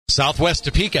Southwest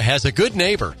Topeka has a good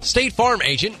neighbor. State Farm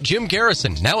agent Jim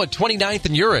Garrison, now at 29th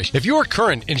and Urish. If your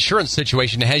current insurance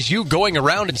situation has you going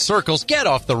around in circles, get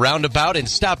off the roundabout and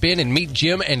stop in and meet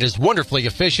Jim and his wonderfully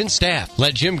efficient staff.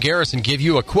 Let Jim Garrison give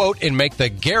you a quote and make the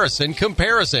Garrison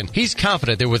comparison. He's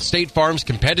confident that with State Farm's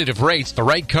competitive rates, the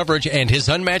right coverage, and his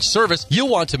unmatched service, you'll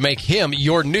want to make him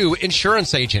your new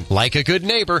insurance agent. Like a good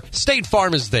neighbor, State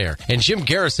Farm is there, and Jim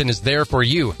Garrison is there for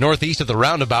you, northeast of the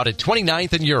roundabout at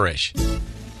 29th and Urish.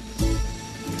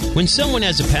 When someone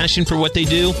has a passion for what they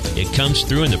do, it comes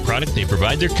through in the product they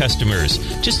provide their customers.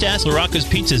 Just ask LaRocco's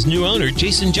Pizza's new owner,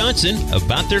 Jason Johnson,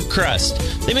 about their crust.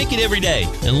 They make it every day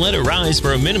and let it rise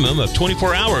for a minimum of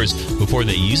 24 hours before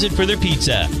they use it for their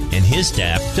pizza. And his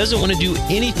staff doesn't want to do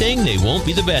anything they won't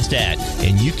be the best at,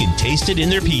 and you can taste it in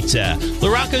their pizza.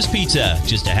 LaRocco's Pizza,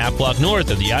 just a half block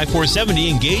north of the I-470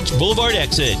 Engage Boulevard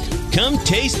exit. Come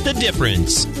taste the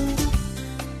difference.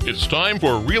 It's time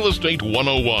for Real Estate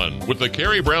 101 with the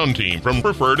Karey Brown team from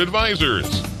Preferred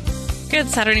Advisors. Good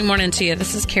Saturday morning to you.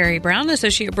 This is Karey Brown,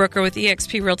 Associate Broker with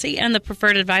eXp Realty and the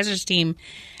Preferred Advisors team.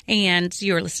 And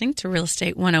you're listening to Real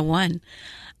Estate 101.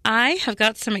 I have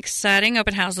got some exciting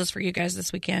open houses for you guys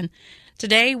this weekend.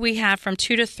 Today we have from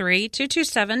 2 to 3,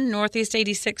 227 Northeast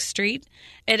 86th Street.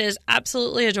 It is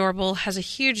absolutely adorable, has a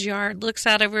huge yard, looks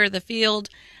out over the field,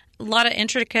 a lot of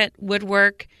intricate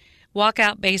woodwork,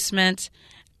 walkout basement.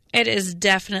 It is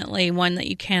definitely one that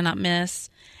you cannot miss.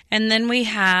 And then we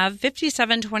have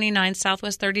 5729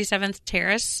 Southwest 37th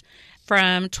Terrace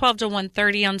from 12 to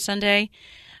 1:30 on Sunday.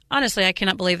 Honestly, I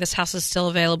cannot believe this house is still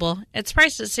available. It's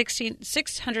priced at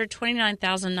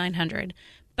 $629,900,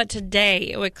 but today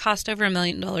it would cost over $1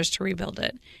 million to rebuild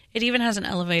it. It even has an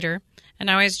elevator, and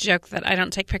I always joke that I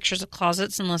don't take pictures of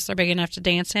closets unless they're big enough to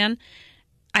dance in.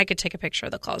 I could take a picture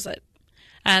of the closet.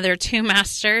 There are 2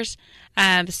 masters,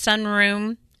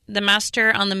 sunroom. The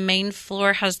master on the main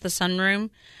floor has the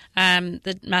sunroom.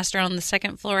 The master on the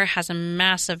second floor has a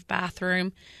massive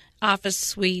bathroom, office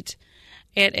suite.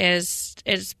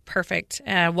 It's perfect.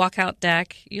 Walkout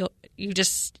deck. You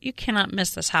cannot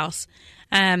miss this house.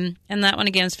 And that one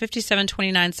again is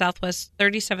 5729 Southwest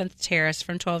 37th Terrace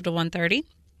from 12 to 1:30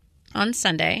 on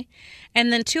Sunday.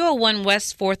 And then 201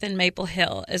 West 4th in Maple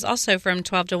Hill is also from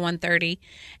 12 to 1:30.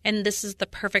 And this is the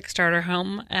perfect starter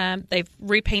home. They've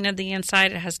repainted the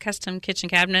inside. It has custom kitchen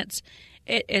cabinets.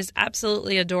 It is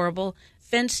absolutely adorable.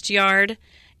 Fenced yard.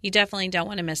 You definitely don't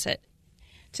want to miss it.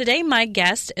 Today, my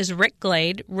guest is Rick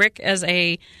Glade. Rick is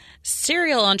a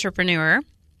serial entrepreneur.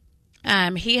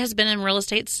 He has been in real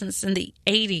estate since in the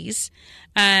 80s.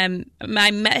 I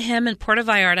met him in Puerto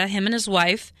Vallarta, him and his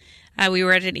wife. We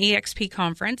were at an eXp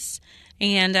conference,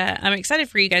 and I'm excited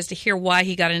for you guys to hear why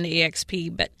he got into eXp,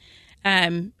 but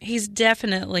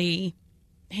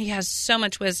he has so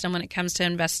much wisdom when it comes to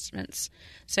investments.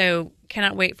 So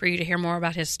cannot wait for you to hear more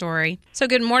about his story. So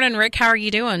good morning, Rick. How are you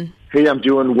doing? Hey, I'm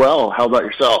doing well. How about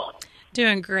yourself?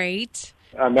 Doing great.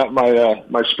 I'm at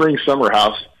my spring summer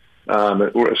house.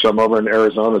 So I'm over in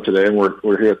Arizona today, and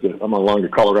we're here I'm along the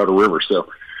Colorado River, so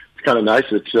it's kind of nice.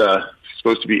 It's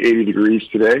supposed to be 80 degrees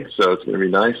today, so it's going to be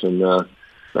nice and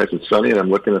sunny, and I'm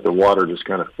looking at the water just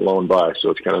kind of flowing by, so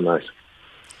it's kind of nice.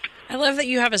 I love that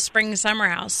you have a spring summer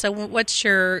house. So what's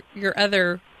your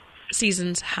other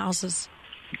season's houses?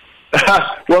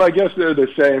 Well, I guess they're the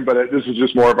same, but this is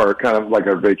just more of our kind of like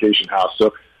our vacation house.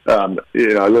 So, I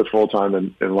live full time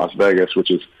in Las Vegas,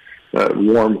 which is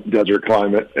warm desert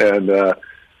climate, and the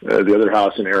other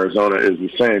house in Arizona is the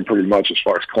same pretty much as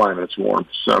far as climate. It's warm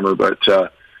summer, but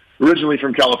originally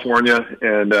from California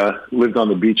and lived on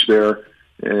the beach there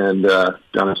and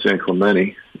down in San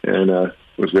Clemente, and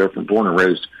was there from born and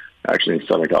raised actually in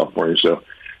Southern California. So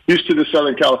used to the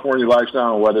Southern California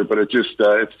lifestyle and weather, but it's too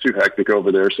hectic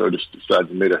over there, so I just decided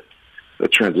to make a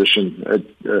transition,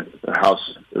 a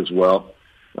house as well.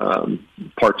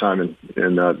 Part-time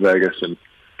in Vegas and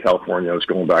California. I was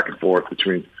going back and forth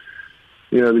between,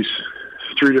 these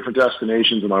 3 different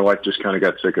destinations, and my wife just kind of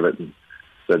got sick of it and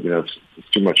said, it's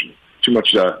too much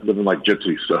living like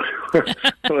gypsies. So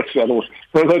let's settle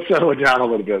it down a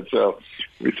little bit. So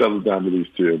we settled down to these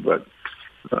 2, but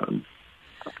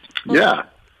yeah.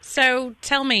 So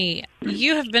tell me,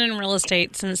 you have been in real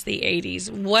estate since the 80s.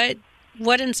 What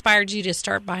inspired you to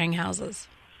start buying houses?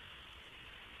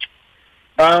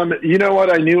 You know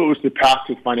what? I knew it was the path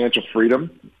to financial freedom,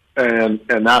 and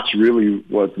that's really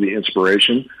was the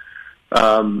inspiration.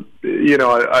 I've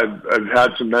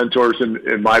had some mentors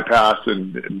in my past,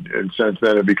 and since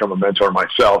then I've become a mentor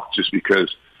myself just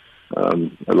because I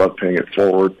love paying it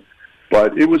forward.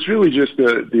 But it was really just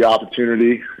the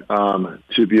opportunity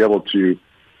to be able to,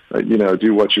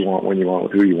 do what you want, when you want,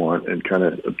 with who you want, and kind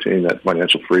of obtain that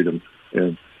financial freedom.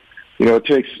 And it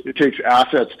takes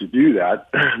assets to do that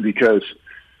because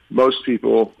most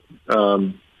people,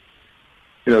 they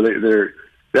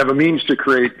have a means to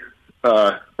create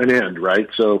an end, right?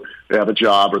 So they have a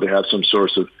job or they have some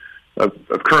source of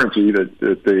currency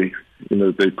that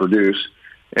they produce.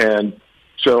 And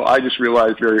so I just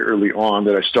realized very early on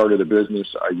that I started a business.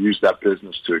 I used that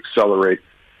business to accelerate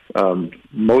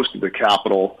most of the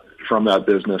capital from that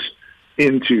business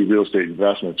into real estate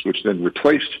investments, which then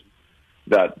replaced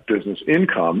that business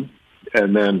income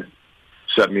and then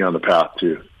set me on the path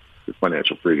to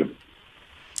financial freedom.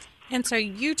 And so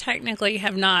you technically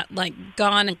have not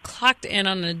gone and clocked in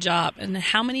on a job in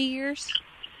how many years?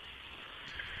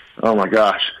 Oh my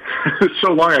gosh, it's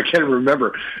so long I can't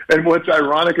remember. And what's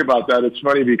ironic about that, it's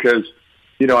funny because,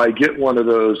 I get one of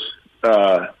those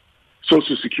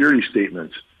Social Security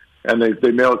statements and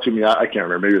they mail it to me. I can't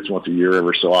remember, maybe it's once a year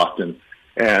every so often.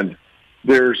 And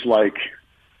there's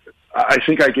I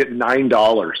think I get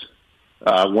 $9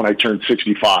 when I turn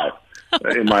 65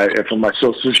 from my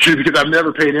Social Security because I've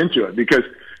never paid into it because,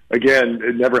 again,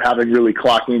 never having really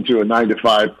clocked into a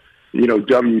 9-to-5,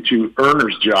 W-2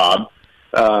 earner's job.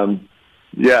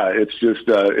 It's just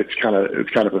it's kind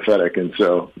of pathetic, and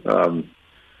so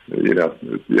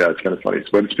it's kind of funny.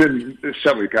 But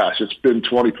it's been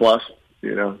 20 plus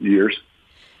years.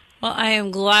 Well, I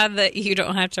am glad that you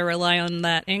don't have to rely on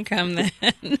that income then.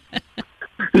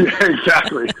 Yeah,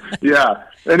 exactly. Yeah,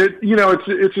 and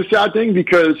it's a sad thing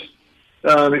because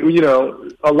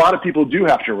a lot of people do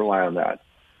have to rely on that,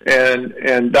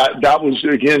 and that was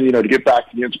again to get back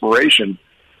to the inspiration.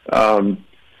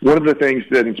 One of the things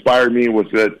that inspired me was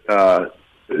that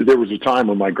there was a time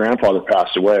when my grandfather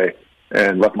passed away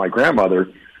and left my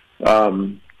grandmother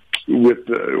with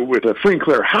a free and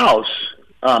clear house.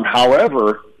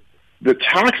 However, the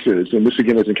taxes, and this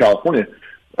again is in California,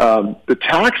 the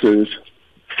taxes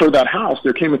for that house,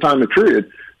 there came a time and period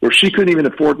where she couldn't even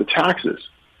afford the taxes.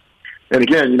 And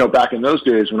again, back in those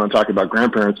days when I'm talking about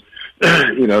grandparents,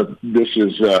 this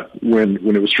is when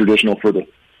it was traditional for the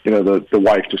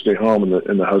wife to stay home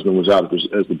and the husband was out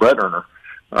as the bread earner.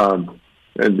 And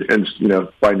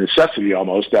by necessity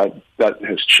almost that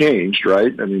has changed,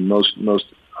 right? I mean, most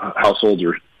households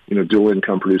are, dual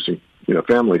income producing,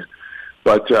 families.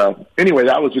 But anyway,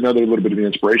 that was another little bit of the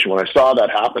inspiration. When I saw that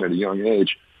happen at a young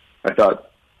age, I thought,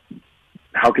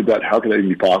 how could that even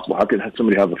be possible? How could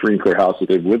somebody have a free and clear house that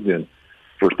they've lived in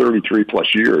for 33 plus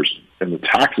years and the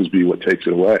taxes be what takes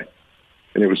it away?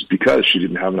 And it was because she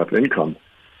didn't have enough income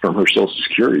from her Social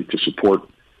Security to support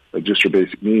just her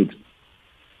basic needs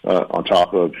on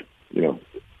top of,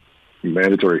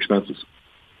 mandatory expenses.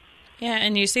 Yeah,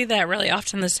 and you see that really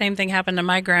often. The same thing happened to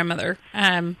my grandmother.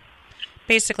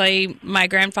 Basically, my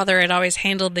grandfather had always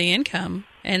handled the income,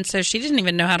 and so she didn't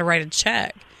even know how to write a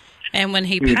check. And when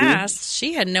he passed,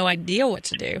 she had no idea what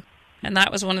to do. And that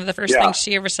was one of the first things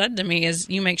she ever said to me is,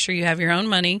 you make sure you have your own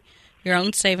money, your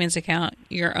own savings account,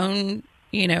 your own,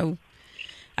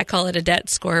 I call it a debt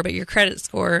score, but your credit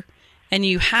score, and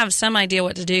you have some idea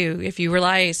what to do. If you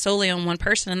rely solely on one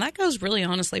person, and that goes really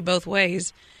honestly both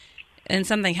ways, and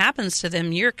something happens to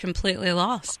them, you're completely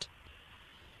lost.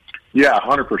 Yeah,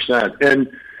 100%. And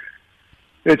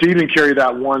to even carry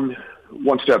that one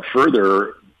step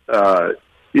further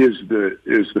is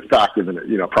the fact of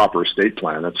a proper estate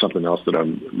plan. That's something else that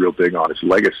I'm real big on, is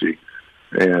legacy.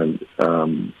 And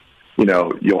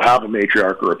you'll have a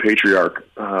matriarch or a patriarch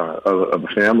of a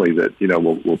family that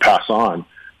will pass on,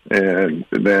 and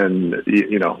then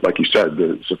like you said,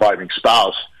 the surviving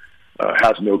spouse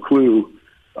has no clue,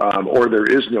 or there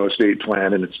is no estate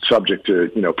plan, and it's subject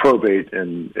to probate,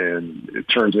 and it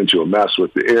turns into a mess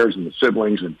with the heirs and the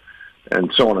siblings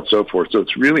and so on and so forth. So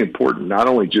it's really important not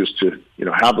only just to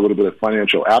have a little bit of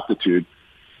financial aptitude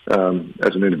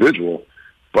as an individual,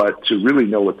 but to really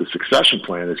know what the succession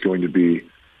plan is going to be.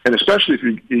 And especially if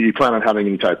you plan on having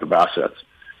any type of assets,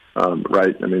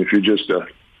 right? I mean, if you're just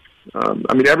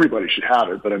everybody should have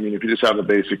it, but I mean, if you just have a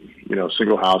basic,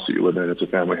 single house that you live in, it's a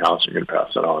family house, you're going to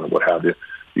pass that on and what have you.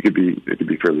 It could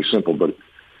be fairly simple, but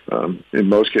in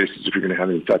most cases, if you're going to have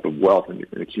any type of wealth and you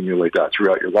can accumulate that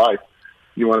throughout your life,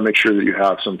 you want to make sure that you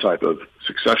have some type of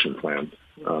succession plan,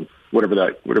 whatever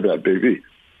that may be.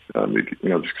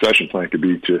 The succession plan could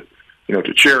be to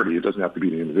charity. It doesn't have to be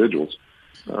the individuals.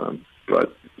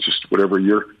 But just whatever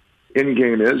your end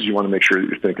game is, you want to make sure that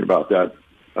you're thinking about that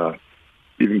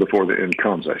even before the end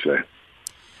comes, I say.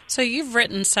 So you've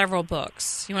written several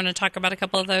books. You want to talk about a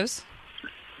couple of those?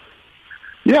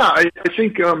 Yeah, I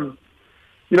think,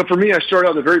 for me, I started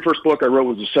out, the very first book I wrote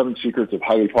was The 7 Secrets of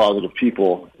Highly Positive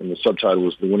People, and the subtitle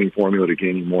was The Winning Formula to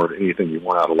Gaining More of Anything You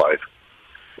Want Out of Life.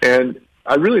 And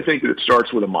I really think that it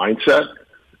starts with a mindset.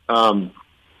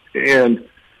 And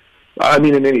I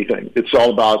mean, in anything, it's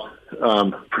all about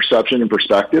perception and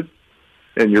perspective,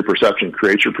 and your perception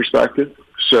creates your perspective.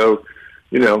 So,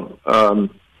 so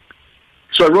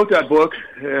I wrote that book,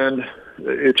 and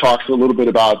it talks a little bit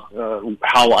about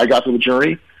how I got to the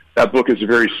journey. That book is a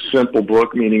very simple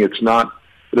book, meaning there's not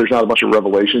a bunch of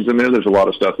revelations in there. There's a lot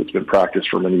of stuff that's been practiced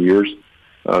for many years,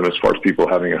 as far as people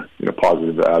having a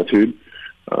positive attitude.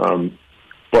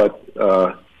 But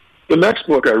the next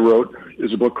book I wrote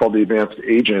is a book called The Advanced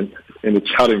Agent, and it's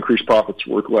how to increase profits,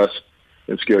 work less,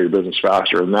 and scale your business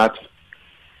faster. And that's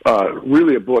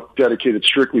really a book dedicated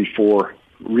strictly for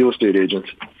real estate agents.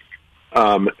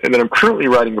 And then I'm currently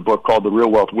writing a book called The Real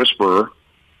Wealth Whisperer,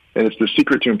 and it's the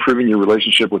secret to improving your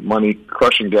relationship with money,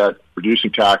 crushing debt,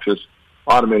 reducing taxes,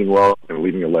 automating wealth, and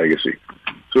leaving a legacy.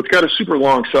 So it's got a super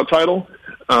long subtitle,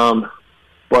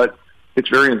 but it's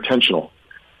very intentional.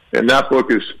 And that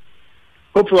book is,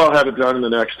 hopefully I'll have it done in the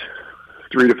next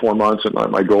 3 to 4 months, and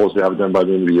my goal is to have it done by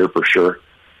the end of the year for sure.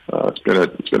 It's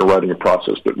been a writing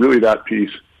process, but really that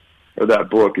piece of that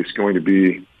book is going to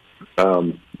be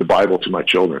the Bible to my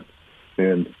children.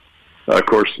 And of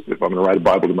course, if I'm going to write a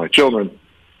Bible to my children,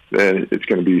 then it's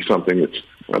going to be something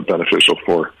that's beneficial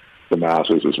for the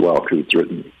masses as well, because it's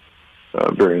written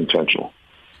very intentional.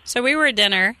 So we were at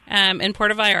dinner in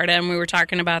Puerto Vallarta, and we were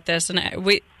talking about this. And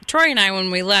Troy and I,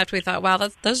 when we left, we thought, wow,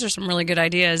 those are some really good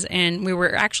ideas. And we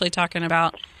were actually talking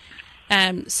about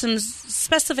some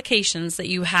specifications that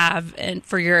you have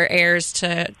for your heirs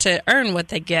to earn what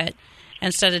they get,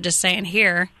 instead of just saying,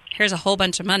 here's a whole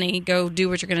bunch of money, go do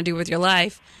what you're going to do with your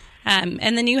life. And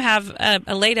then you have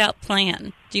a laid out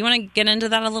plan. Do you want to get into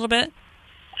that a little bit?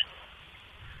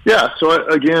 Yeah. So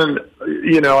again,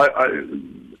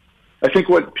 I think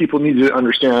what people need to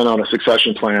understand on a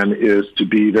succession plan is to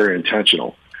be very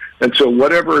intentional. And so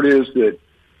whatever it is that,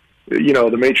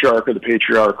 the matriarch or the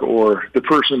patriarch or the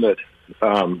person that,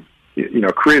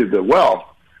 created the wealth,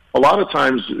 a lot of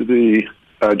times the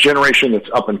generation that's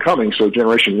up and coming, so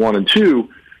generation 1 and 2,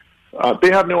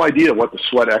 they have no idea what the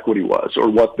sweat equity was or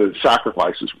what the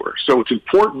sacrifices were. So it's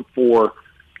important for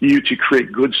you to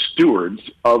create good stewards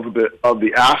of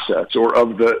the assets or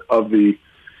of the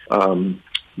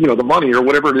the money or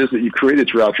whatever it is that you created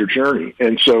throughout your journey.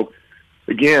 And so,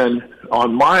 again,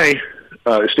 on my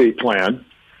estate plan,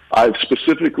 I've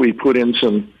specifically put in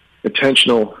some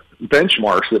intentional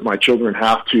benchmarks that my children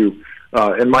have to,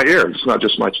 and my heirs.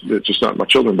 It's just not my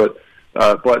children, but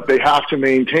they have to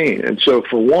maintain. And so,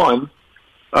 for one,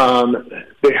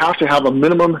 they have to have a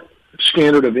minimum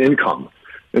standard of income.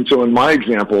 And so, in my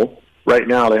example, right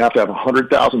now, they have to have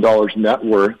 $100,000 net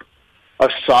worth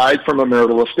aside from a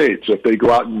marital estate. So if they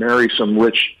go out and marry some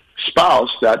rich spouse,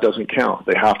 that doesn't count.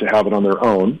 They have to have it on their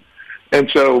own. And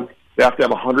so they have to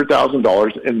have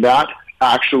 $100,000, and that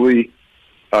actually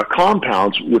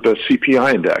compounds with a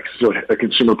CPI index, so a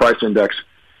consumer price index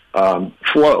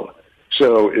flow.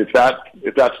 So if that's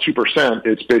 2%,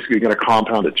 it's basically going to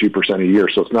compound at 2% a year.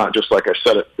 So it's not just like I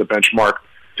set it the benchmark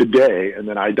today, and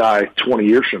then I die 20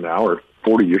 years from now or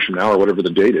 40 years from now or whatever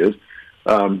the date is.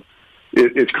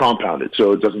 It's compounded,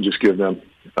 so it doesn't just give them.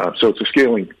 So it's a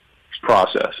scaling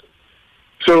process.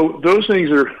 So those things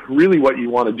are really what you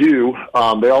want to do.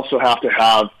 They also have to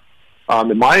have,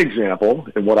 in my example,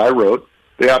 in what I wrote,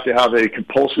 they have to have a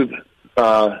compulsive,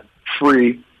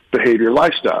 free behavior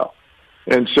lifestyle.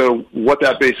 And so what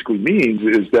that basically means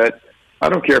is that I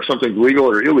don't care if something's legal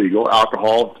or illegal.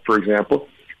 Alcohol, for example,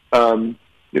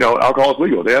 alcohol is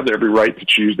legal. They have every right to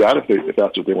choose that if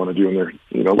that's what they want to do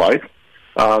in their life.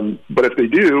 But if they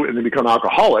do and they become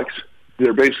alcoholics,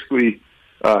 they're basically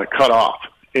cut off.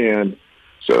 And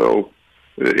so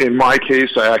in my case,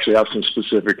 I actually have some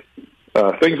specific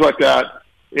things like that.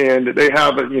 And they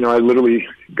have, I literally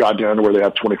got down to where they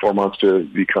have 24 months to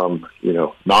become,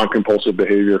 non-compulsive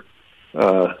behavior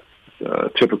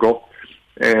typical.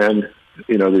 And,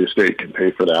 the estate can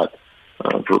pay for that,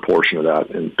 for a portion of that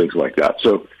and things like that.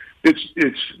 So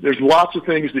there's lots of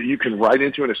things that you can write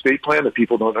into an estate plan that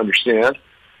people don't understand.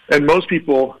 And most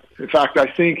people, in fact,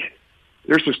 I think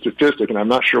there's a statistic, and I'm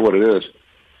not sure what it is,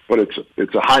 but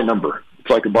it's a high number. It's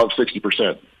like above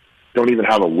 60% don't even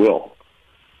have a will.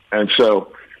 And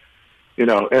so, and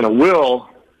a will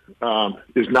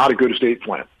is not a good estate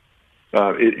plan.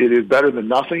 It is better than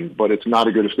nothing, but it's not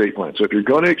a good estate plan. So if you're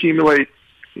going to accumulate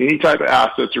any type of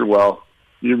assets or wealth,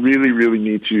 you really, really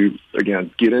need to,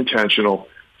 again, get intentional,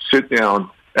 sit down,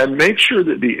 and make sure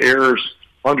that the heirs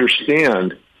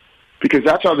understand, because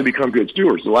that's how they become good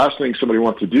stewards. The last thing somebody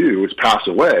wants to do is pass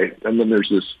away, and then there's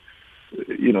this,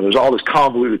 there's all this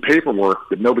convoluted paperwork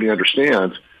that nobody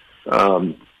understands.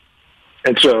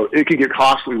 And so it can get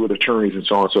costly with attorneys and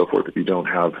so on and so forth if you don't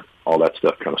have all that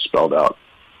stuff kind of spelled out.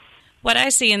 What I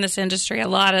see in this industry a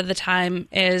lot of the time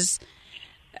is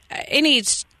any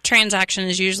transaction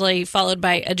is usually followed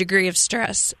by a degree of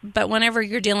stress. But whenever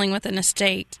you're dealing with an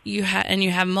estate and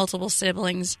you have multiple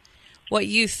siblings, what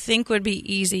you think would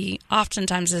be easy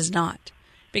oftentimes is not,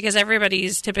 because everybody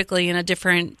is typically in a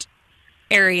different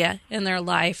area in their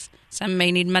life. Some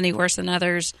may need money worse than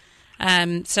others.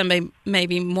 Some may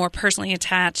be more personally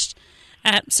attached.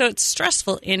 So it's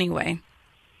stressful anyway.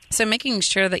 So making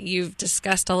sure that you've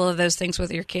discussed all of those things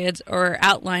with your kids or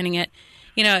outlining it.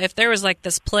 You know, if there was like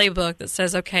this playbook that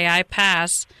says, okay, I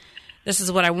pass, this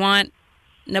is what I want,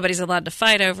 nobody's allowed to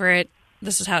fight over it,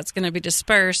 this is how it's going to be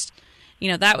dispersed, you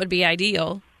know, that would be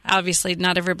ideal. Obviously,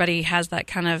 not everybody has that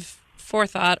kind of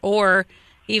forethought, or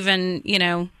even, you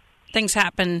know, things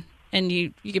happen and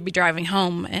you could be driving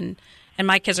home and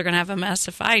my kids are going to have a mess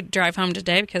if I drive home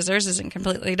today because theirs isn't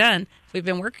completely done. We've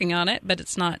been working on it, but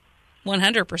it's not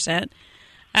 100%.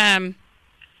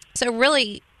 So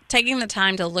really taking the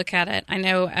time to look at it. I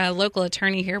know a local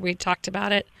attorney here, we talked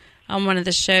about it on one of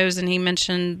the shows, and he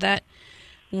mentioned that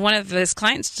one of his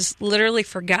clients just literally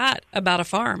forgot about a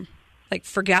farm, like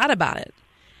forgot about it.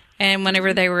 And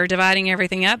whenever they were dividing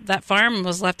everything up, that farm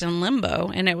was left in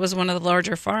limbo, and it was one of the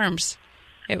larger farms.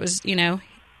 It was, you know,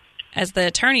 as the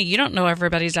attorney, you don't know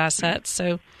everybody's assets.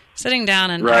 So sitting down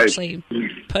and actually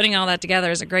putting all that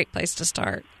together is a great place to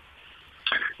start.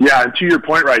 Yeah, and to your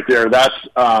point right there, that's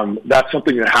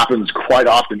something that happens quite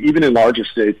often, even in large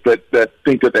estates that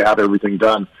think that they have everything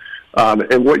done.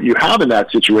 And what you have in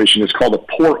that situation is called a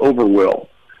pour-over will.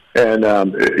 And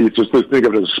it's just think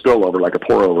of it as a spillover, like a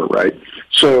pour-over, right?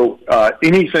 So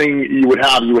anything you would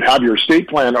have your estate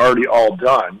plan already all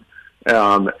done,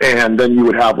 and then you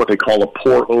would have what they call a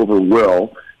pour-over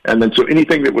will. And then so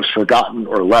anything that was forgotten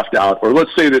or left out, or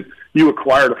let's say that you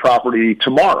acquired a property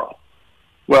tomorrow.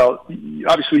 Well,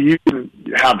 obviously you didn't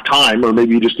have time, or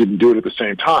maybe you just didn't do it at the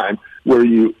same time, where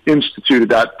you instituted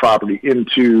that property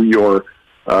into your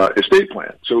estate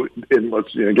plan. So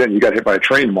again, you got hit by a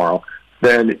train tomorrow,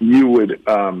 then you would,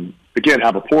 again,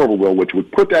 have a pour-over will, which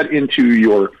would put that into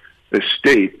your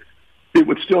estate. It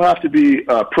would still have to be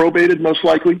probated, most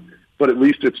likely, but at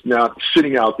least it's not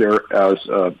sitting out there as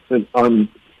an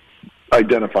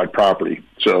unidentified property.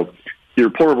 So your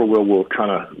pour-over will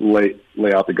kind of lay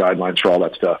out the guidelines for all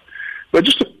that stuff. But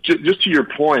just to your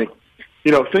point,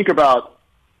 you know, think about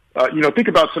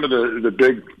some of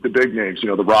the big names, you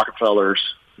know, the Rockefellers,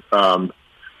 you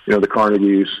know, the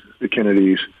Carnegies, the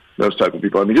Kennedys, those type of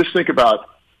people. I mean, just think about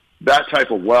that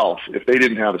type of wealth. If they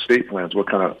didn't have estate plans, what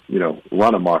kind of, you know,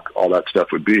 run amok all that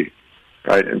stuff would be,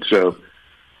 right? And so,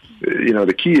 you know,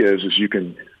 the key is you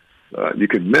can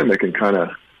mimic and kind of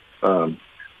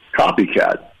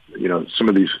copycat, you know, some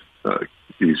of these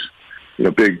you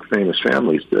know, big famous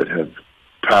families that have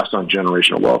passed on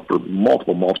generational wealth for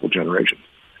multiple generations.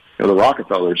 You know, the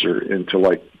Rockefellers are into,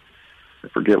 like, I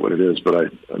forget what it is, but I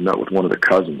met with one of the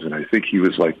cousins, and I think he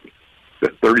was like the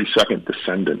 32nd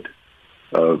descendant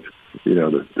of, you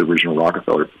know, the original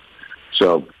Rockefeller.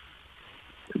 So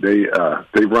they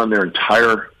run their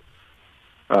entire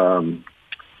what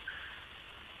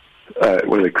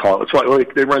do they call it? It's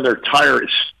like they run their entire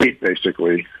estate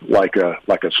basically like a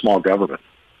small government.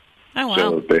 Oh wow!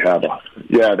 So they have a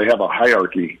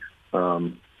hierarchy,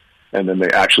 and then they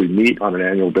actually meet on an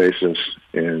annual basis,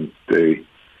 and they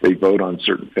vote on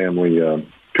certain family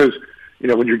because you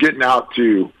know, when you're getting out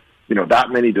to, you know, that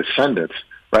many descendants,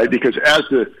 right? Because as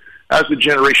the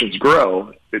generations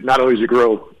grow, it not only does it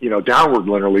grow, you know, downward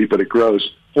linearly, but it grows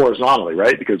horizontally,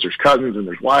 right? Because there's cousins and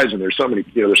there's wives and there's so many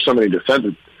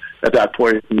descendants at that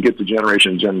point. When you get to Gen 1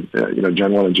 and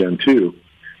Gen 2.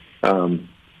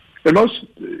 And most,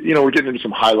 you know, we're getting into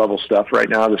some high level stuff right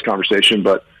now in this conversation,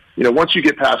 but, you know, once you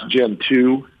get past Gen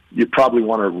 2, you probably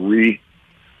want to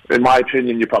in my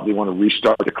opinion, you probably want to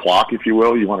restart the clock, if you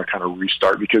will. You want to kind of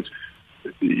restart, because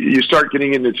you start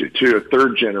getting into a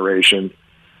third generation,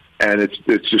 and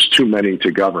it's just too many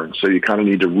to govern. So you kind of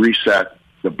need to reset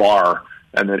the bar,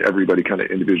 and then everybody kind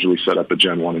of individually set up a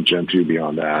Gen 1 and Gen 2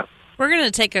 beyond that. We're going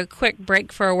to take a quick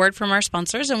break for a word from our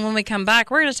sponsors, and when we come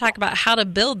back, we're going to talk about how to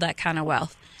build that kind of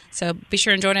wealth. So be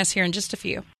sure and join us here in just a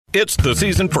few. It's the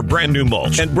season for brand new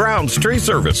mulch, and Brown's Tree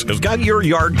Service has got your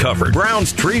yard covered.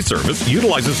 Brown's Tree Service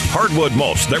utilizes hardwood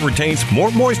mulch that retains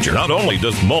more moisture. Not only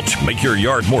does mulch make your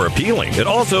yard more appealing, it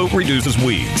also reduces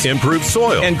weeds, improves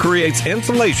soil, and creates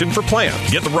insulation for plants.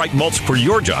 Get the right mulch for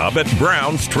your job at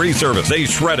Brown's Tree Service. They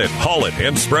shred it, haul it,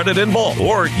 and spread it in bulk.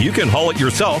 Or you can haul it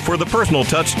yourself for the personal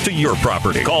touch to your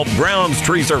property. Call Brown's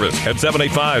Tree Service at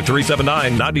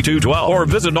 785-379-9212 or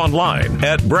visit online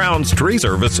at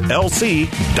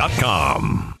brownstreeservicelc.com.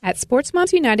 At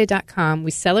SportsMomsUnited.com,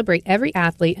 we celebrate every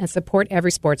athlete and support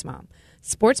every sports mom.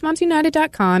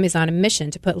 SportsMomsUnited.com is on a mission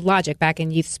to put logic back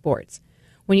in youth sports.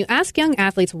 When you ask young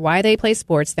athletes why they play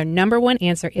sports, their number one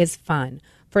answer is fun.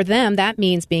 For them, that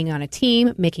means being on a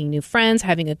team, making new friends,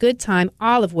 having a good time,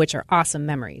 all of which are awesome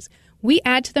memories. We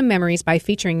add to the memories by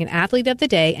featuring an athlete of the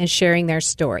day and sharing their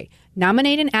story.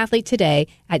 Nominate an athlete today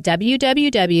at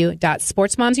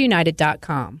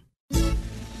www.sportsmomsunited.com.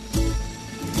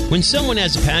 When someone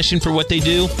has a passion for what they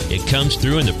do, it comes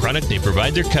through in the product they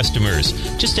provide their customers.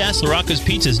 Just ask LaRocco's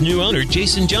Pizza's new owner,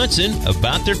 Jason Johnson,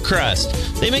 about their crust.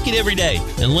 They make it every day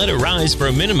and let it rise for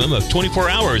a minimum of 24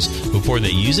 hours before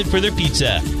they use it for their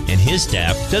pizza. And his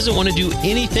staff doesn't want to do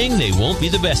anything they won't be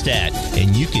the best at,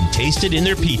 and you can taste it in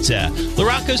their pizza.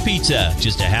 LaRocco's Pizza,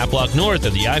 just a half block north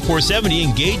of the I-470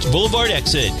 and Gage Boulevard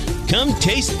exit. Come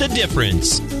taste the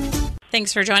difference.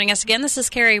 Thanks for joining us again. This is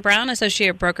Karey Brown,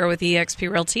 Associate Broker with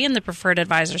eXp Realty and the Preferred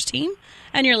Advisors team.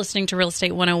 And you're listening to Real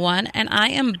Estate 101. And I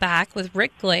am back with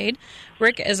Rick Glade.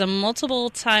 Rick is a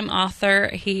multiple-time author.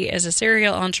 He is a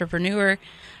serial entrepreneur.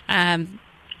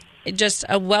 Just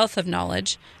a wealth of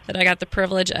knowledge that I got the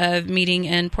privilege of meeting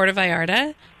in Puerto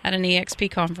Vallarta at an eXp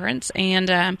conference.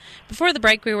 And before the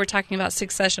break, we were talking about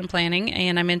succession planning.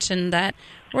 And I mentioned that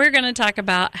we're going to talk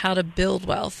about how to build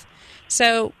wealth.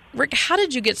 So, Rick, how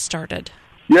did you get started?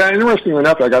 Yeah, interestingly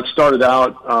enough, I got started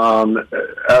out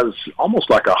as almost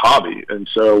like a hobby. And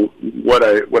so what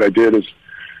I did is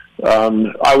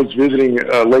I was visiting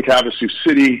Lake Havasu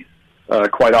City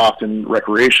quite often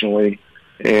recreationally.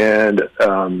 And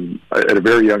at a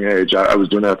very young age, I was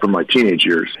doing that for my teenage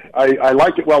years. I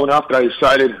liked it well enough that I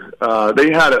decided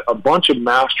they had a bunch of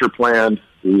master planned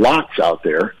lots out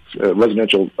there,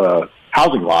 residential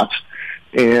housing lots,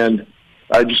 and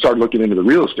I just started looking into the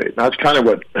real estate. Now, that's kind of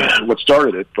what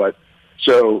started it. But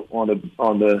so on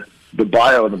the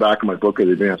bio in the back of my book, The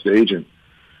Advanced Agent,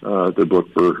 the book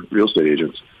for real estate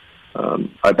agents,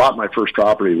 I bought my first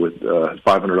property with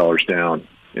 $500 down,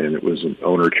 and it was an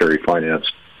owner carry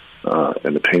finance,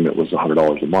 and the payment was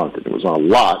 $100 a month. And it was on a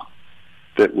lot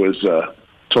that was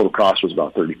total cost was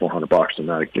about $3,400, and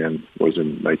that again was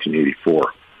in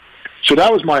 1984. So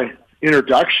that was my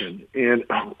introduction, and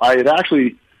I had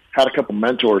actually had a couple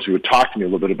mentors who would talk to me a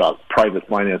little bit about private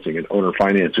financing and owner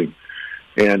financing,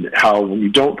 and how when you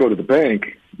don't go to the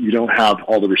bank, you don't have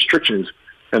all the restrictions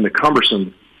and the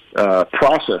cumbersome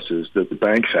processes that the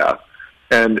banks have.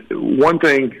 And one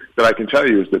thing that I can tell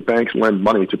you is that banks lend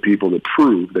money to people that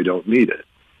prove they don't need it.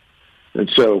 And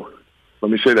so,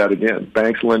 let me say that again.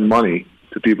 Banks lend money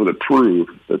to people that prove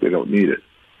that they don't need it.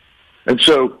 And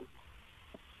so,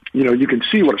 you can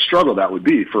see what a struggle that would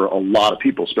be for a lot of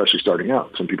people, especially starting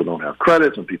out. Some people don't have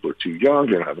credit. Some people are too young.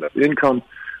 They don't have enough income,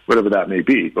 whatever that may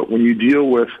be. But when you deal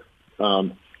with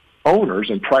owners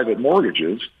and private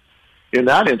mortgages, in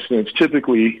that instance,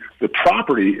 typically the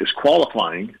property is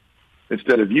qualifying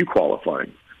instead of you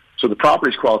qualifying. So the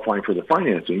property is qualifying for the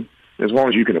financing. As long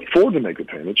as you can afford to make the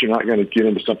payments, you're not going to get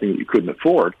into something that you couldn't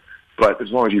afford. But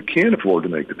as long as you can afford to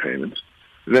make the payments,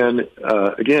 then,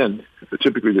 again,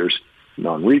 typically there's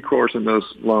non-recourse in those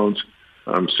loans,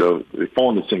 so they fall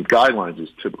into the same guidelines as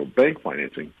typical bank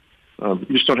financing. You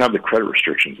just don't have the credit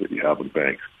restrictions that you have with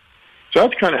banks. So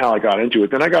that's kind of how I got into it.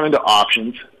 Then I got into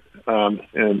options,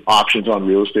 and options on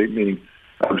real estate, meaning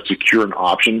I would secure an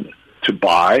option to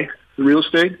buy the real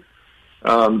estate,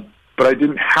 but I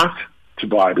didn't have to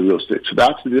buy the real estate. So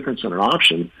that's the difference in an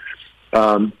option.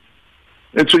 And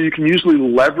so you can usually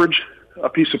leverage a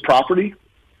piece of property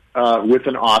with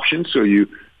an option. So you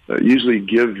usually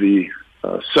give the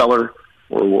seller,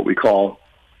 or what we call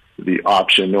the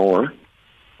optionor,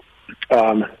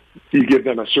 you give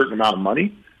them a certain amount of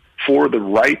money for the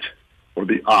right or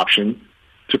the option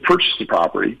to purchase the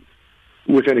property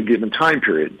within a given time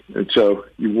period. And so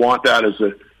you want that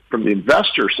from the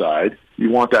investor side, you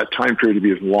want that time period to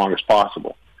be as long as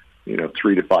possible,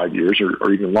 3 to 5 years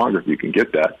or even longer if you can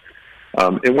get that.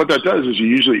 And what that does is you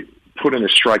usually put in a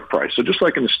strike price. So just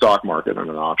like in the stock market on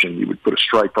an option, you would put a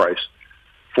strike price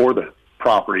for the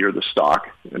property or the stock,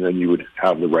 and then you would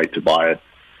have the right to buy it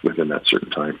within that certain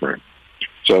time frame.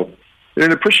 So in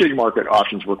an appreciating market,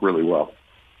 options work really well.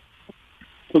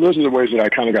 So those are the ways that I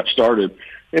kind of got started.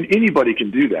 And anybody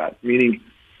can do that, meaning,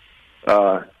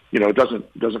 it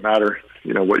doesn't matter,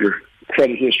 what your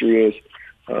credit history is.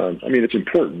 It's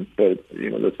important, but,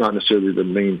 that's not necessarily the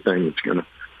main thing that's going to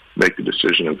make the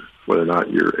decision of whether or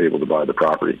not you're able to buy the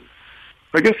property.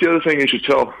 I guess the other thing you should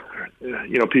tell,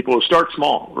 people is start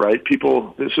small, right?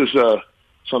 This is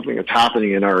something that's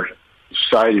happening in our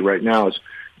society right now is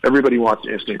everybody wants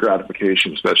instant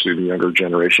gratification, especially the younger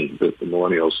generation, the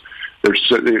millennials.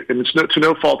 And it's to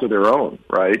no fault of their own,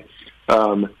 right?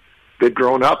 They've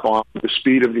grown up on the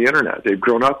speed of the internet. They've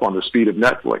grown up on the speed of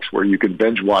Netflix, where you can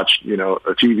binge watch, a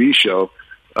TV show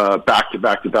back to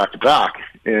back to back to back.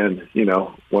 And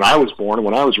when I was born and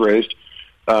when I was raised,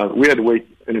 we had to wait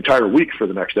an entire week for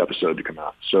the next episode to come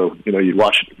out. So you'd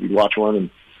watch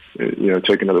one and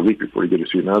take another week before you get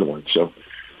to see another one. So,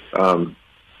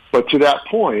 but to that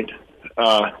point,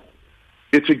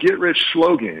 it's a get rich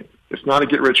slow game. It's not a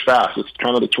get rich fast. It's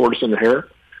kind of the tortoise and the hare.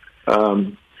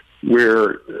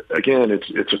 Where again,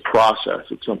 it's a process.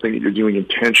 It's something that you're doing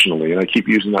intentionally, and I keep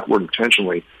using that word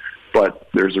intentionally, but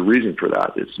there's a reason for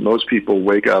that. It's most people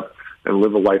wake up and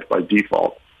live a life by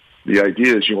default. The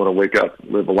idea is you want to wake up,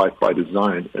 live a life by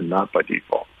design, and not by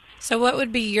default. So what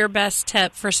would be your best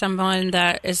tip for someone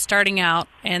that is starting out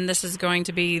and this is going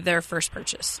to be their first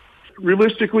purchase?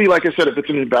 Realistically, like I said, if it's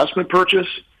an investment purchase,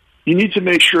 you need to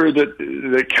make sure that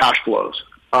the cash flows,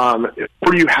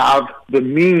 or you have the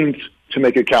means to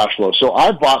make a cash flow. So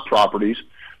I've bought properties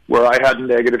where I had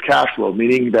negative cash flow,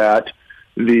 meaning that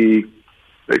the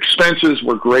expenses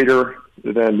were greater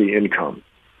than the income.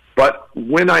 But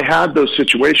when I had those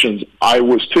situations, I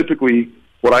was typically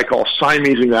what I call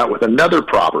Siamesing that with another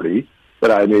property that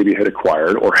I maybe had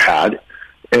acquired or had.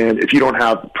 And if you don't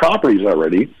have properties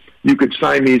already, you could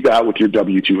Siamese that with your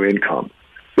W-2 income.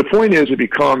 The point is it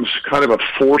becomes kind of a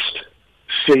forced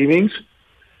savings.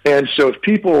 And so if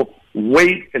people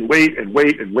wait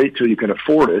till you can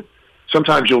afford it,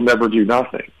 sometimes you'll never do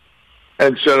nothing.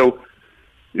 And so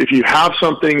if you have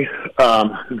something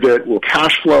that will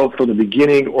cash flow from the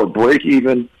beginning or break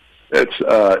even, that's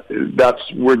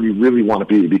where you really want to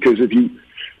be. Because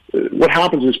what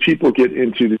happens is people get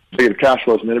into the negative cash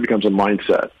flows, and then it becomes a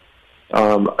mindset.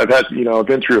 I've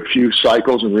been through a few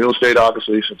cycles in real estate,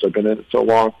 obviously, since I've been in it so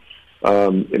long,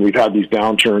 and we've had these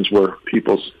downturns where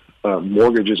people's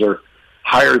mortgages are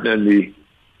higher than the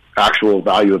actual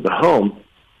value of the home,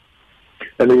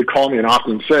 and they would call me and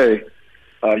often say,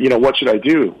 what should I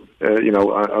do?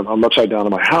 I'm upside down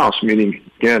on my house, meaning,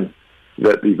 again,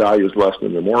 that the value is less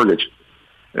than the mortgage.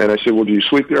 And I said, well, do you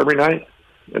sleep there every night?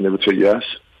 And they would say, yes.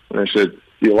 And I said,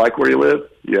 do you like where you live?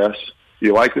 Yes. Do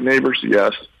you like the neighbors?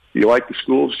 Yes. Do you like the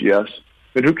schools? Yes.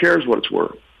 And who cares what it's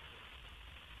worth?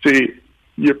 See,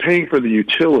 you're paying for the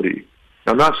utility.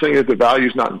 Now, I'm not saying that the value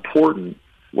is not important.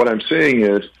 What I'm saying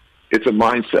is it's a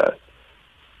mindset.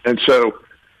 And so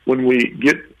when we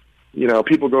get,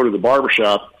 people go to the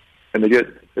barbershop and they get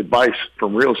advice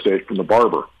from real estate from the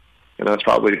barber, and that's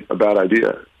probably a bad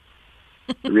idea.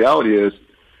 The reality is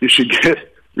you should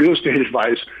get real estate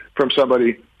advice from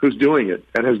somebody who's doing it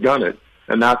and has done it,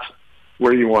 and that's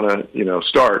where you want to,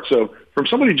 start. So from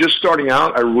somebody just starting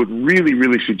out, I would really,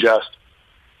 really suggest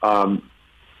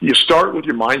you start with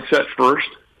your mindset first.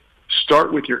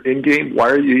 Start with your end game. Why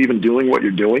are you even doing what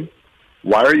you're doing?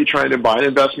 Why are you trying to buy an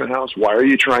investment house? Why are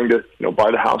you trying to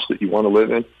buy the house that you want to live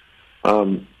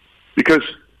in? Because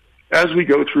as we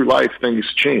go through life, things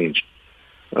change.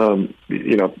 In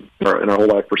our whole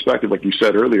life perspective, like you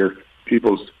said earlier,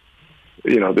 people's,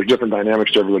 there's different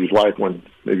dynamics to everybody's life when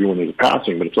there's a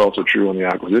passing, but it's also true on the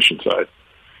acquisition side.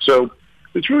 So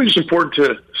it's really just important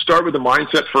to start with the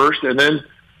mindset first, and then,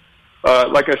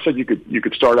 like I said, you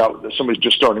could start out with somebody's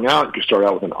just starting out. You could start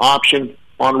out with an option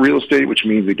on real estate, which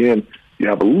means, again, you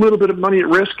have a little bit of money at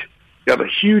risk, you have a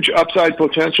huge upside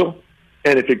potential,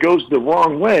 and if it goes the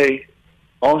wrong way,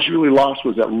 all you really lost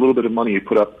was that little bit of money you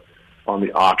put up on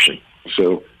the option.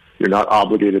 So you're not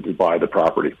obligated to buy the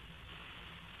property.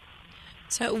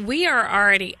 So we are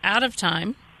already out of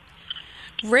time.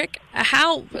 Rick,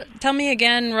 tell me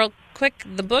again real quick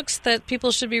the books that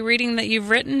people should be reading that you've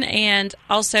written, and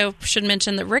also should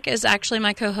mention that Rick is actually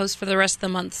my co-host for the rest of the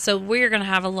month. So we're going to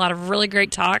have a lot of really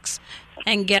great talks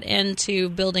and get into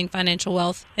building financial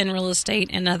wealth in real estate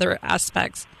and other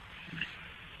aspects.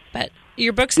 But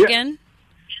your books again?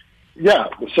 Yeah,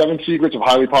 The 7 Secrets of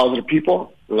Highly Positive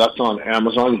People. That's on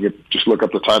Amazon. You can just look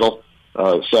up the title,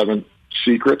 7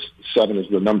 Secrets. 7 is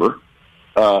the number.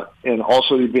 And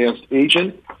also The Advanced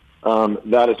Agent.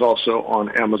 That is also on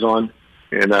Amazon,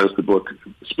 and that is the book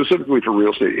specifically for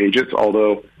real estate agents,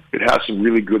 although it has some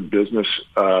really good business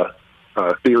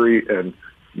theory and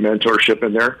mentorship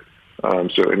in there.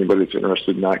 So anybody that's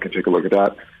interested in that can take a look at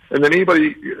that. And then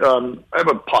anybody, I have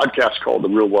a podcast called The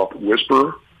Real Wealth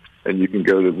Whisperer, and you can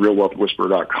go to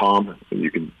realwealthwhisperer.com and you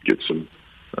can get some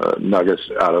nuggets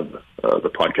out of the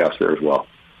podcast there as well.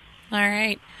 All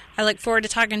right. I look forward to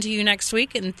talking to you next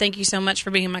week, and thank you so much for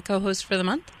being my co-host for the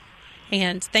month.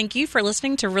 And thank you for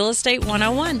listening to Real Estate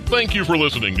 101. Thank you for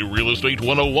listening to Real Estate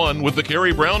 101 with the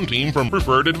Karey Brown team from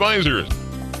Preferred Advisors.